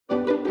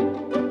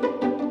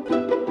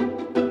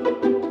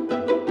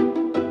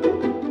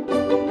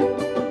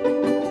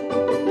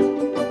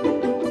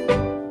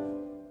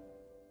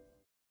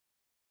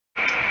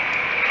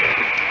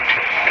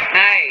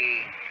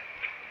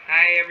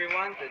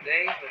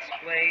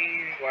let's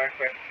play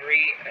Warcraft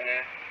 3.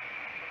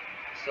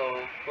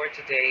 So for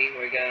today,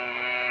 we're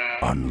gonna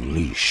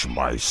unleash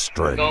my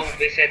strength. go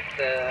visit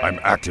I'm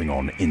acting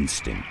on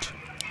instinct.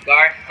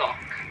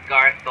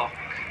 Gar'thok.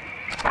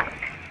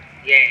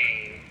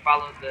 Yay!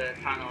 Follow the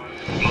tunnel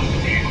to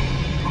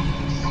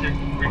beast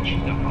and reach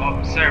the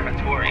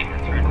observatory.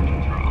 Return to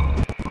thrall.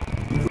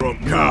 From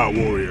Ka,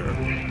 warrior.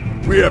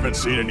 We haven't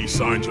seen any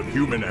signs of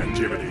human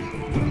activity,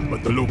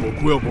 but the local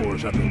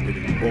quilboars have been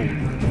getting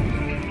bolder.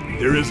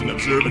 There is an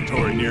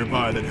observatory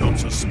nearby that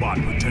helps us spot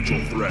potential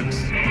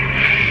threats.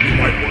 You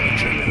might want to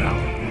check it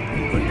out.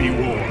 But be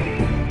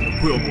warned, the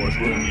quilboars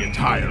roam the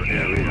entire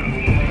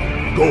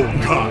area. Gold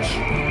Kush!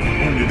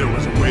 Only there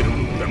was a way to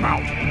root them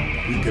out.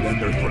 We could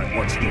end their threat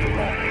once and for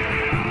all.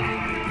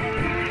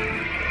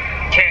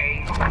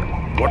 Okay.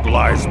 What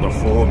lies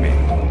before me?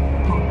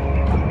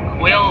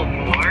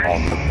 Quilboars?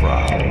 On the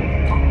prowl.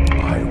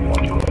 I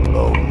wander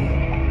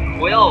alone.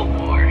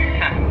 Quilboar?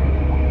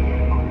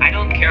 I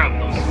don't care of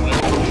those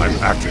quilboars. I'm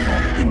acting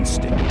on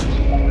instinct.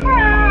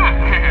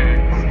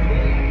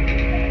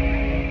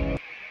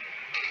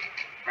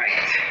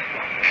 Right.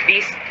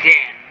 Beast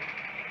Den.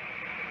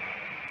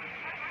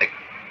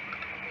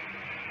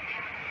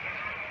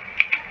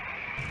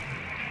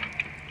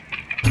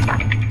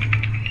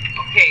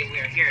 Okay,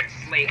 we're here to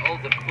slay all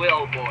the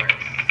quilboars.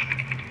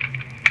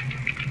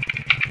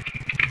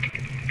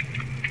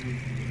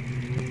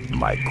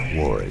 My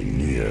quarry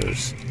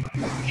nears.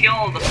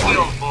 Kill the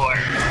quilboar.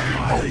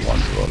 I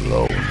wander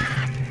alone.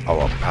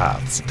 Our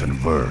paths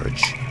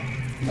converge.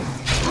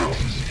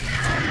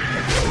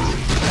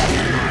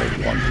 I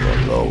wander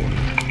alone.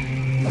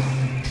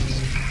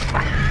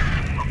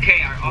 Okay,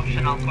 our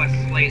optional quest: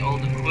 slay all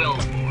the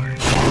quilboars.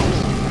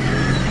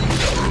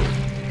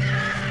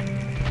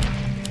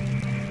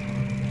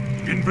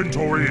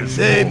 Inventory is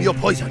Tame your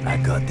poison. I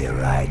got the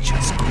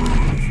righteous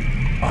groove.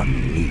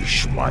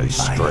 Unleash my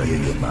strength. I hear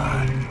you,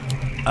 man.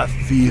 I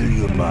feel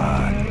you,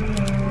 man.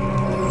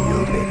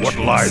 What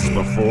lies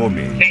before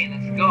me? Okay,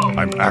 let's go.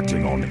 I'm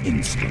acting on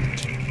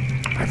instinct.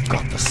 I've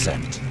got the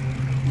scent.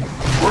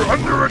 We're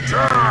under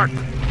attack!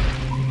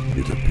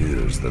 It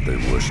appears that they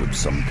worship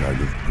some kind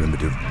of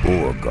primitive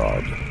boar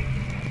god.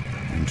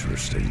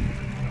 Interesting.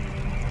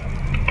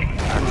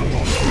 Acting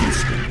on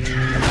instinct.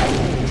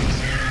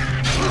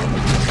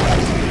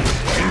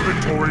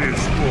 Inventory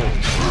is full.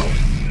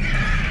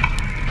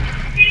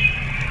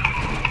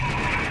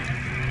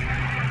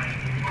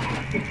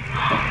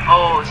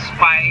 Oh,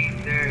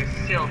 spider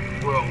silk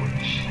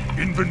brooch.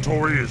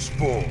 Inventory is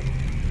full.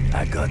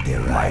 I got the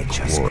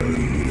righteous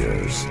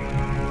ears.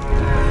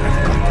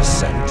 I've got the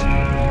scent.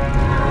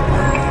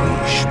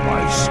 Unleash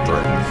my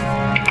strength.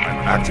 I'm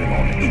acting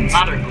on instinct.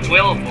 Other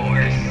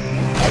quilboars.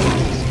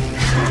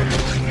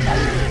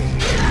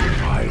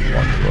 I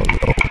wander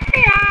alone.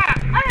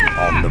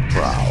 On the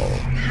prowl.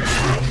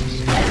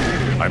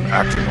 I'm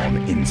acting on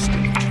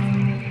instinct.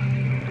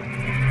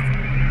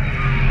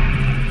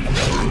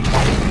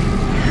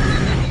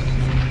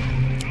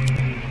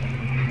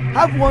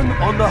 Have one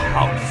on the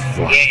house.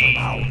 Flush them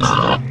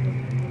out.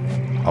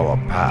 Our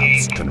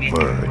paths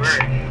converge.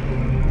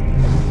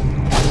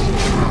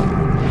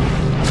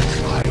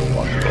 I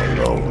wander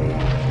alone.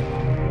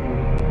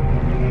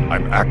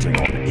 I'm acting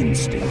on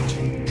instinct.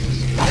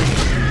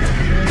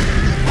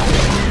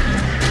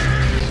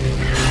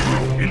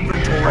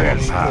 Inventory Our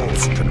is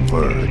paths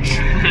converge.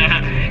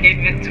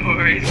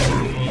 Inventory is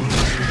full.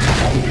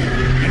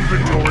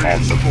 Inventory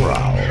On is the full.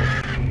 prowl.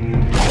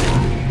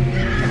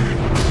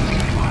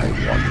 I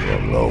wander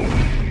alone.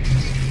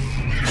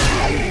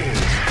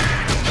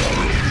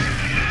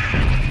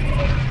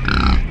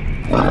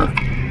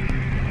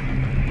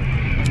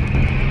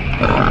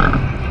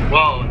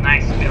 Whoa,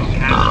 nice build.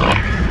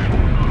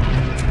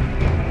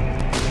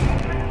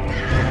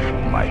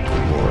 My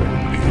glory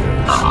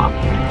ears.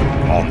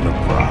 On the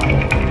prowl.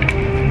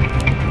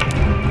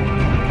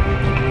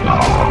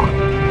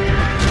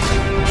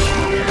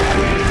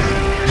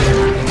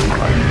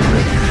 I'm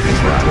ready to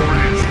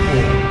Inventory is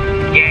full.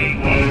 Yay.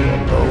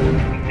 alone.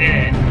 We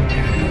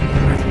did it.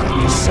 I've got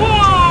the scent.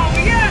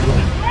 Whoa, yes,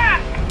 at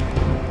last!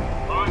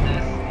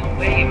 Bonus, no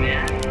way,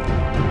 man.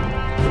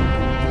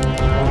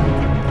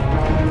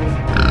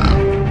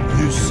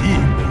 You see,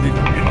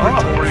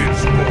 Inventory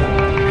is full.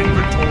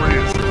 Inventory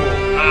is full.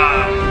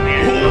 Ah,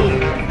 man.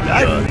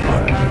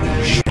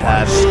 Unleash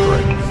my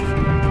strength.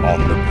 On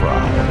the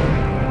prowl.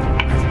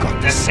 I've got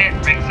the That's it, scent.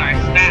 rexxar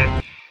staff.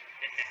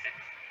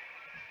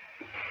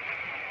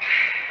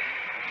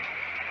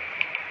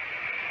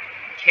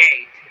 Okay,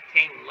 to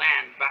Tame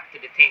land, back to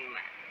the Tame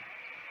land.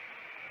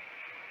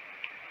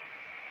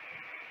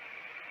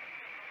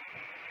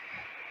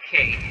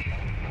 Okay.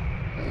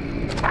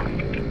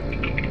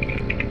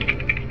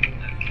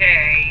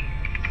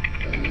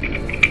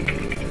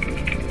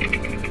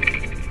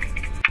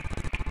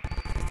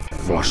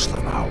 Flush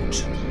them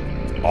out.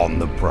 On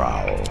the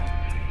prowl.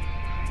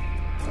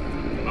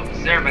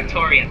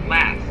 Observatory at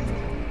last.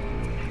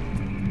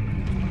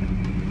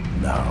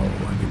 Now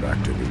I can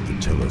activate the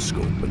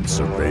telescope and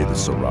survey the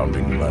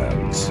surrounding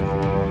lands.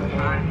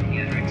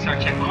 Yeah,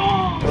 rexxar check.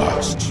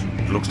 Last,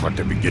 it looks like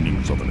the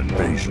beginnings of an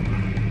invasion.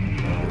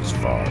 There's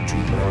far too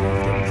many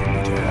of them for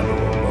me to handle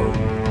alone.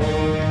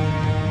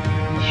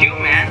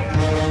 Humans?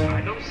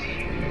 Are those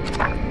humans?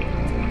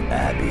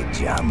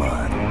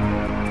 Abijaman.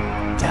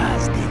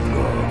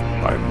 Tazdingo.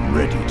 I'm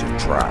ready to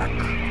track.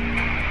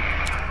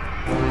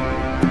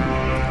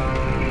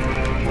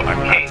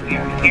 Okay,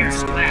 we're here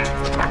at last.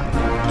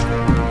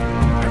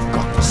 I've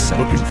got the scent.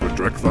 Looking for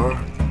Drek'thar?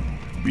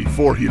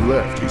 Before he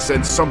left, he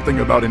said something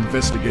about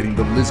investigating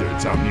the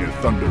lizards out near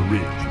Thunder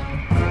Ridge.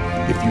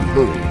 If you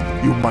hurry,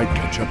 you might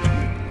catch up to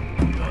him.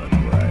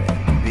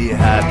 Alright. Be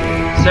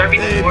happy. Serving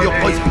the order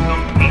is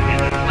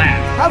completed at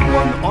last. Have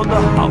one on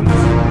the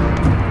house.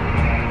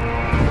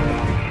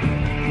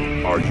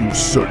 Are you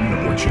certain of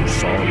what you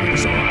saw,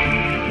 rexxar?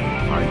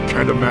 I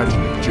can't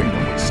imagine that Jaina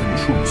would send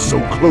troops so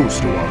close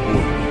to our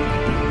border.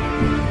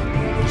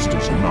 This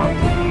does not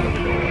look good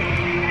at all.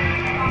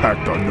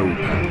 Pact or no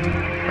pact,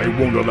 I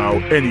won't allow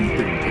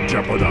anything to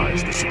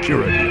jeopardize the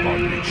security of our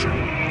nation.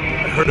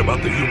 I heard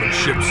about the human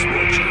ships,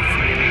 Warchief.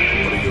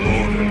 What are your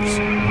orders?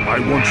 I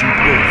want you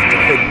both to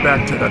head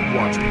back to that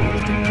watch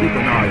post and keep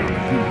an eye on the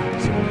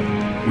humans.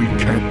 We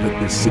can't let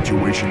this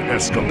situation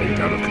escalate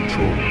out of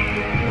control.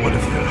 What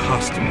if they're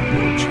hostile,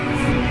 Warchief?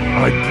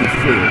 I'd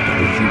prefer that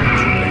the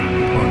humans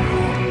remain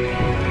unharmed.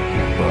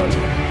 But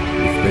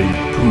if they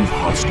prove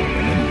hostile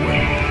in any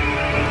way,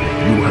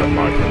 you have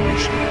my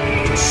permission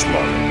to slaughter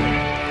them.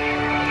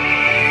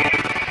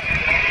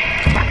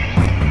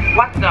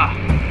 What the?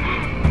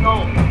 No.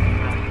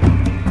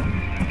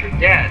 You're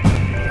dead.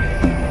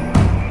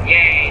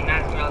 Yay,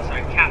 naz'grels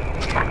are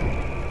captured.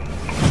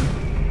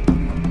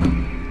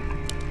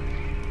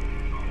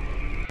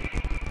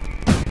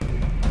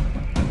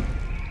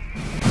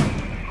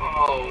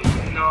 Oh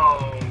no.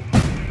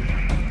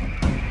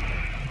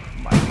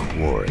 My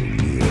quarry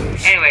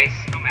years. Anyways,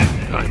 no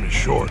matter. Time is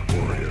short,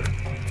 warrior.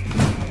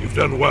 You've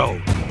done well.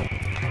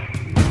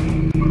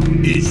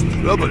 Is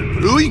trouble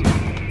brewing?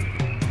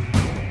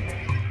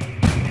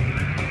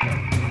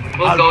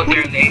 We'll go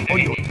there later. on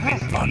your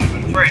path.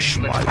 Unleash First,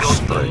 my let's go to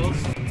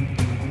strength.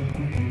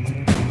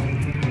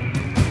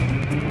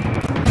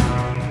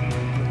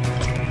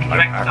 I'm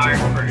Drek'thar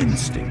acting on first.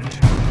 instinct.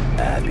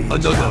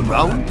 Another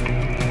round?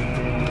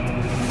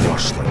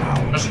 Flush them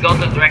out. Let's go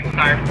to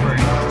Drek'thar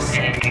first,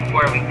 and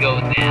before we go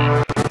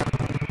there.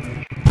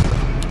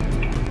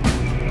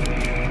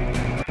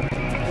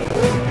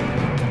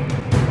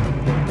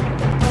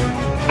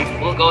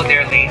 We'll go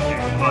there later,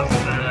 because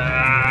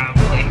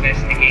we'll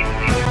investigate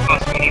later,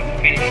 because we need to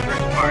finish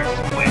first part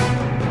with.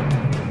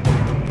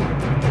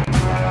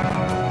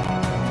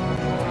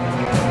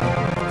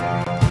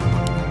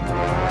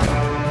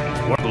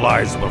 What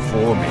lies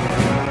before me?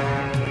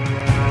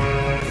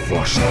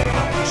 Flush them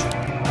out.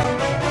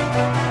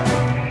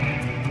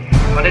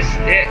 What is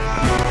this?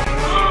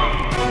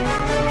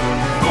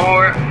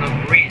 More the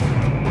grid.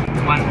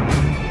 One.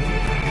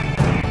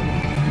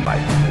 My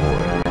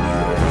quarry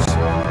years.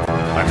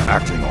 I'm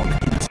acting on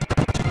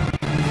instinct.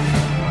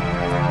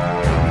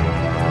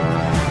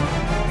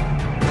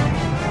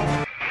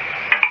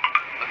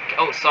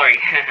 Oh, sorry.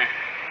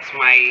 It's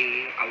my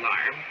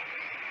alarm.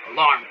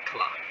 Alarm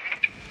clock.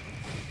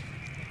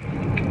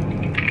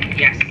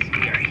 Yes,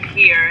 we are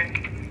here.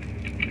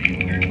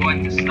 And we're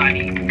going to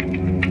study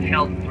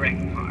Help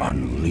Drek'thar.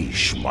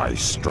 Unleash my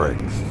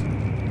strength.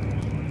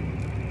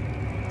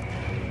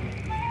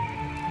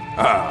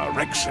 Ah,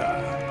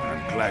 rexxar,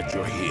 I'm glad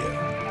you're here.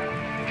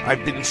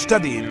 I've been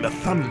studying the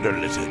thunder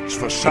lizards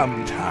for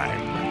some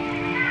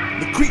time.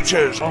 The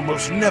creatures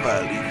almost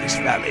never leave this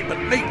valley, but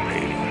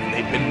lately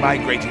they've been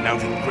migrating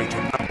out in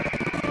greater numbers.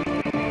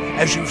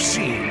 As you've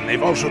seen,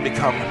 they've also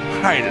become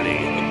highly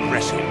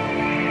aggressive.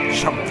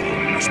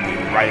 Something must be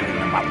riling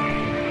them up.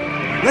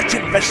 Let's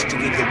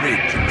investigate the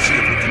ridge and see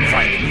if we can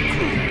find any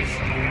clues.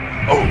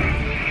 Oh,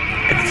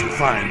 and if you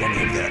find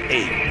any of their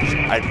aims,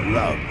 I'd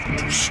love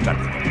to study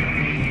them.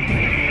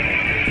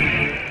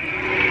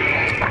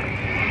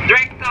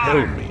 Drek'thar!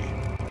 Tell me.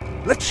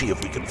 Let's see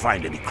if we can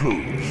find any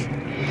clues.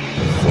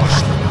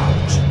 Flush them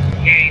out.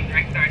 Yay,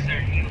 Drek'thar's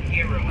our new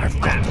hero. I've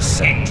got the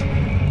scent.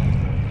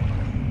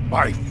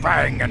 By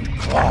fang and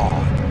claw.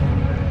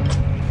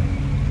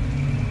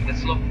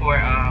 Let's look for,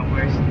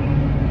 where's the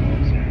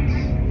lizards?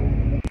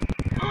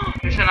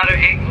 There's another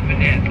egg over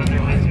there. Another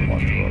lizard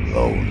Want you egg.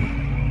 alone.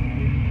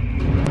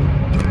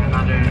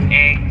 Another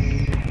eggs.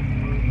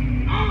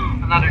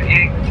 Another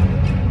egg.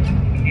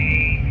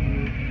 Okay.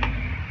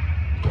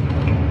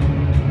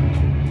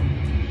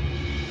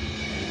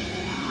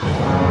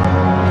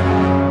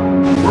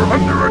 We're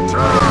under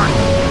attack!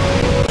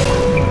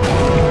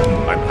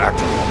 I'm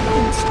acting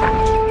on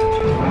instinct.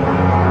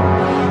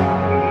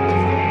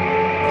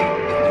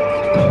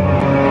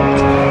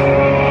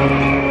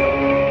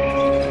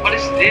 What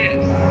is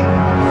this?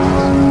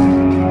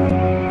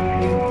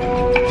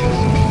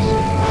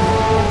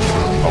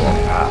 Our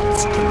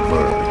paths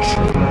converge.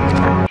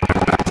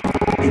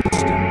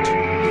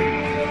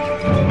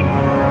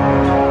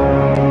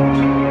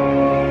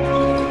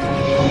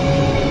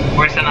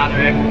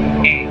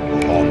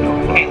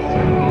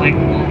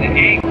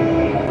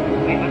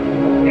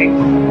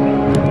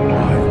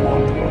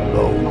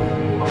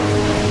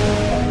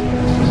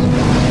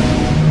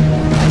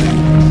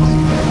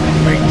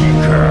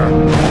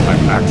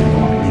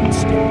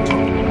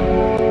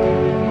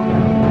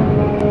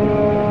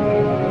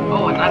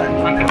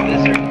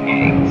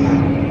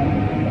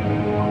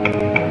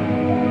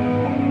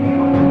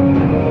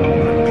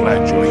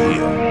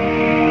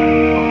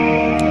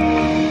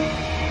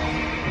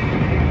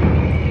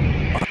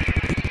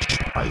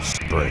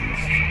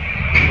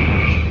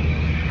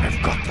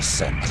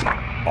 descent.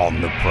 On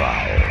the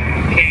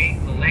prowl. Okay,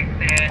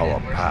 collected. Our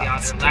Where's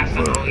paths the other last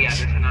one? Oh yeah, converge.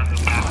 there's another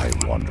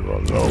last I one. wander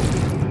alone.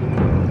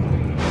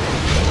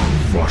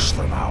 Flush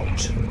them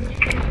out.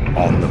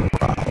 On the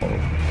prowl.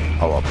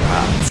 Our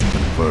paths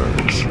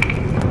converge.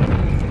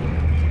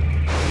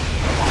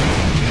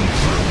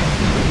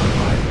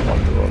 I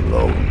wander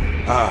alone.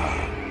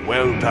 Ah,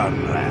 well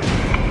done, lad.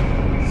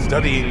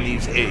 Studying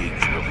these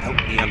eggs will help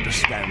me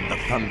understand the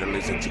thunder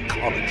lizard's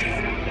ecology.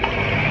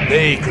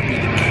 They could be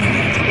the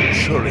key to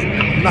ensuring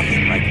that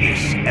nothing like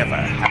this ever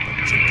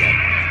happens again.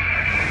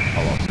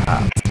 Our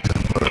paths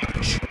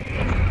converge.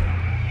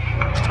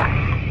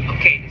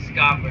 Okay,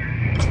 discover.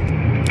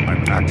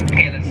 I'm acting.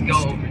 Okay, let's go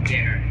over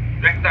there.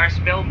 Drek'thar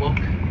spellbook.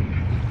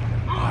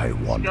 I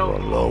wander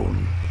Spellbook.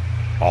 alone.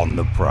 On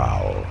the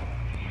prowl.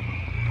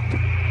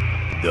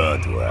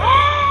 Don't worry.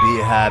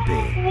 Be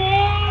happy.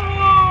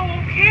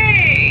 Whoa,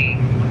 okay.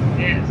 What's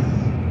this?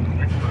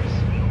 Drek'thar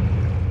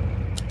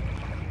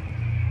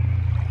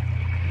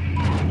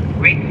spellbook.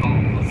 Great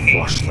hole, okay.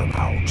 Flush them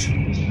out.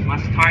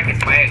 Must target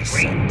by a great.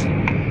 Descent.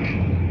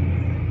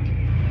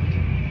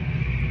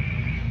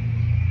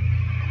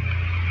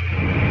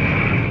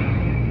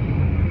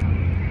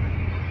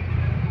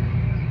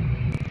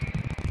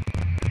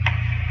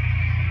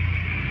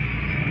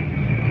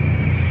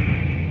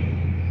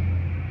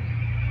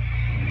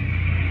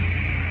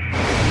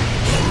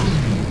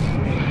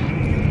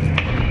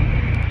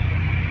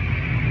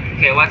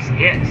 Okay, what's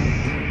this?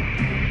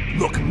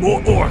 Look, more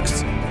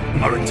orcs!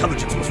 Our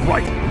intelligence was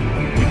right.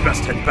 We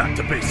best head back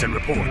to base and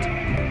report.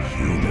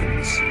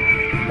 Humans.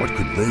 What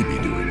could they be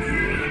doing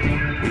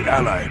here? We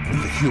allied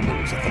with the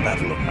humans at the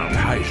Battle of Mount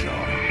Hyjal.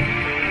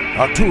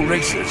 Our two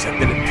races have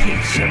been at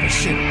peace ever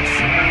since.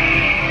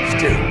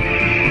 Still,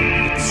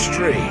 it's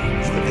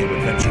strange that they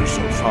would venture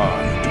so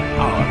far into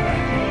our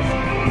lands.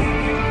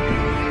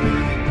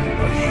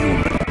 A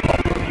human.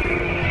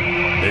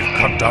 They've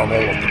cut down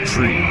all of the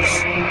trees.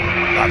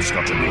 That's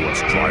got to be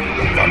what's driving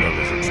the thunder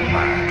lizards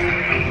mad.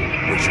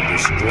 We should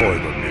destroy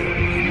the mill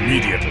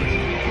immediately.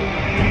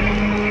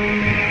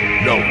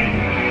 No,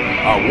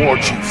 our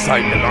warchief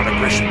signed a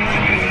non-aggression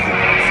pact with the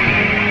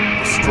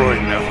humans.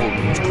 Destroying their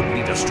holdings could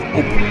lead us to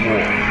open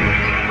war.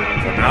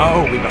 For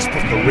now, we must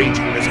put the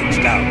raging lizards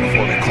down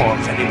before they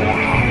cause any more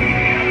harm.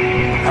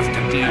 We'll have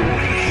to deal with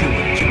the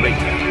humans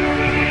later.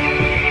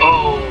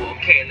 Oh,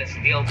 okay, let's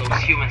deal those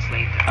humans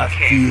later. I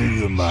Okay. feel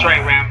your mind. Try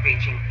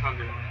rampaging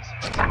thunder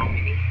lizards. How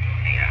many?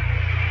 Yeah.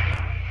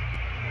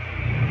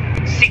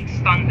 6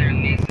 thunder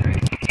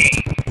lizards.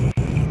 Okay.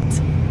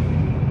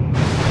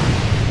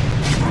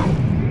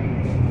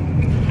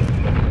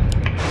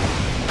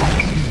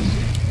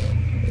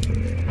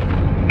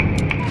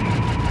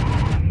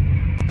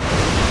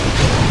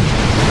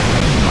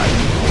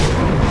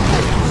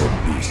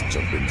 The beasts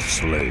have been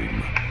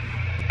slain.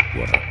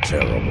 What a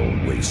terrible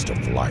waste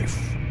of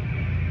life.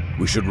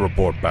 We should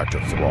report back to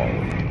Thrall.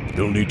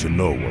 He'll need to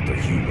know what the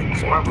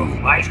humans are Horrible doing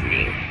out lightning.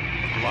 here.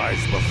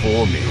 Lies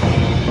before me.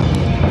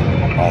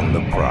 On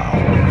the prowl.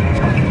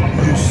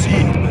 You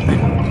seem a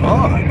little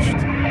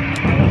parched.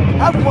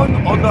 Have one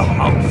on the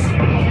house.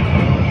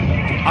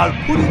 I'll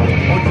put it on your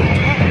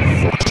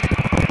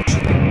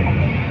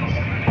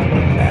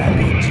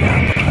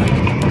tab.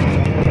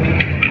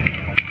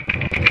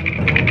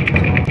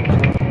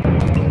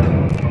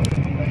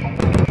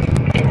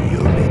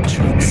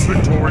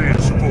 Inventory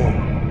is full.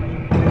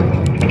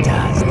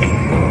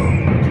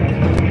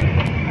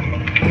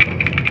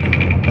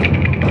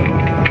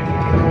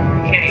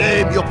 Okay.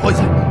 Name your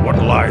poison. What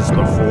lies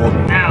before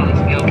me? Now let's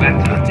go back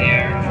to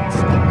there.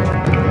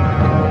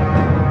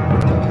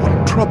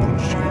 What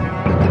troubles you?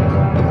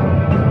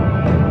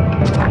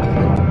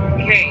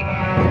 Okay.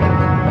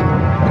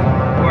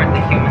 Toward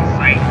the human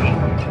sighting.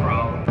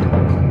 Thrall.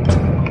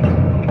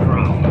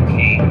 Thrall,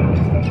 okay.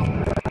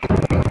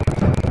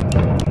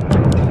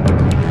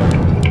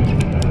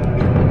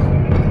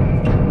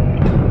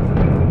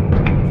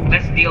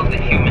 Let's deal the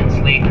humans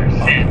later,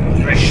 said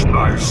Unleash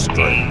my Drek'thar.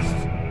 strength.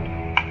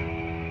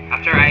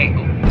 After I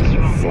open this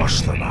room.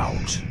 Flush them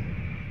out.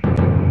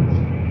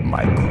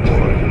 My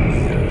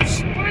quarry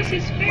ears. Where's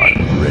his face?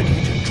 I'm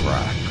ready to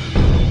track.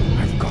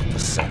 I've got the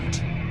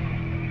scent.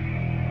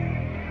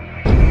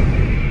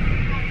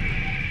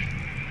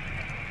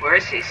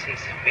 Where's his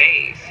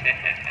face?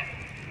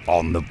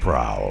 On the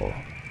prowl.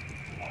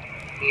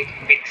 Need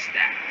to fix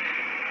that.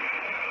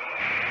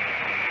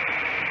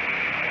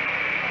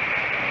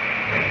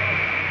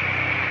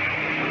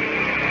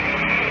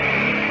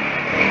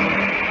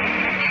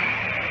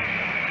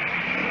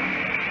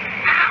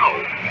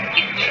 Ow!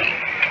 Itchy.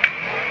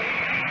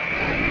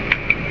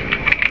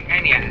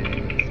 And yeah,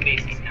 his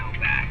face is now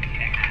back.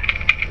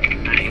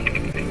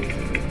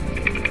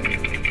 Nice.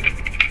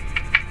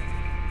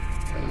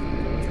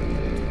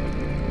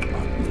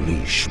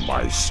 Unleash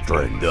my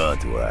strength.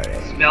 Don't worry.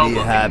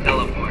 Spellbook and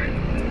teleport.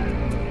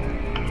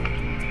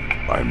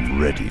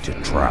 I'm ready to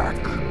track.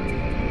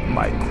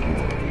 My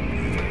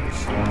quarry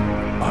ears.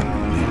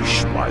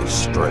 Unleash my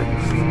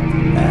strength.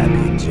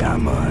 Abby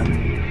Jaman.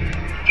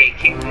 Okay,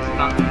 kick this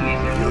thunder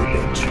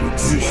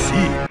lizard. You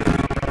seem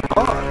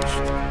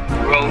parched.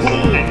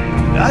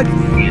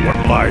 exactly. What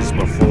lies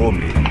before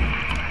me?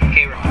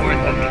 Okay, report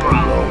the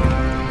thrall.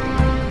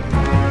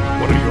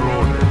 What are your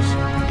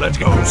orders? Let's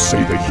go. You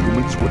say the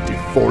humans were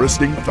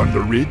deforesting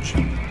Thunder Ridge?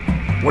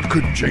 What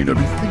could Jaina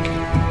be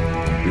thinking?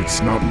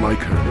 It's not like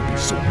her to be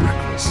so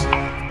reckless.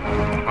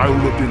 I'll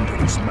look into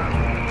this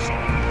matter next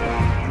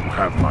time. You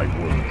have my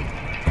word.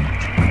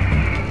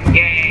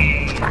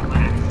 Yay!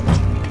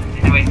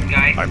 Anyways,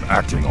 guys. I'm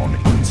acting on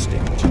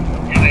instinct.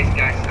 Anyways,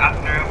 guys,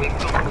 after we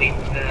complete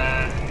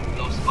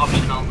those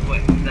optional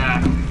quests,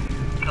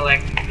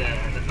 collect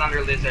the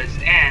thunder lizards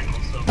and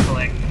also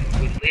collect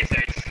wood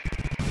lizards,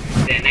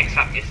 the next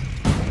step is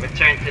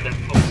return to the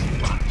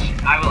post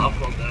watch. I will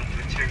upload the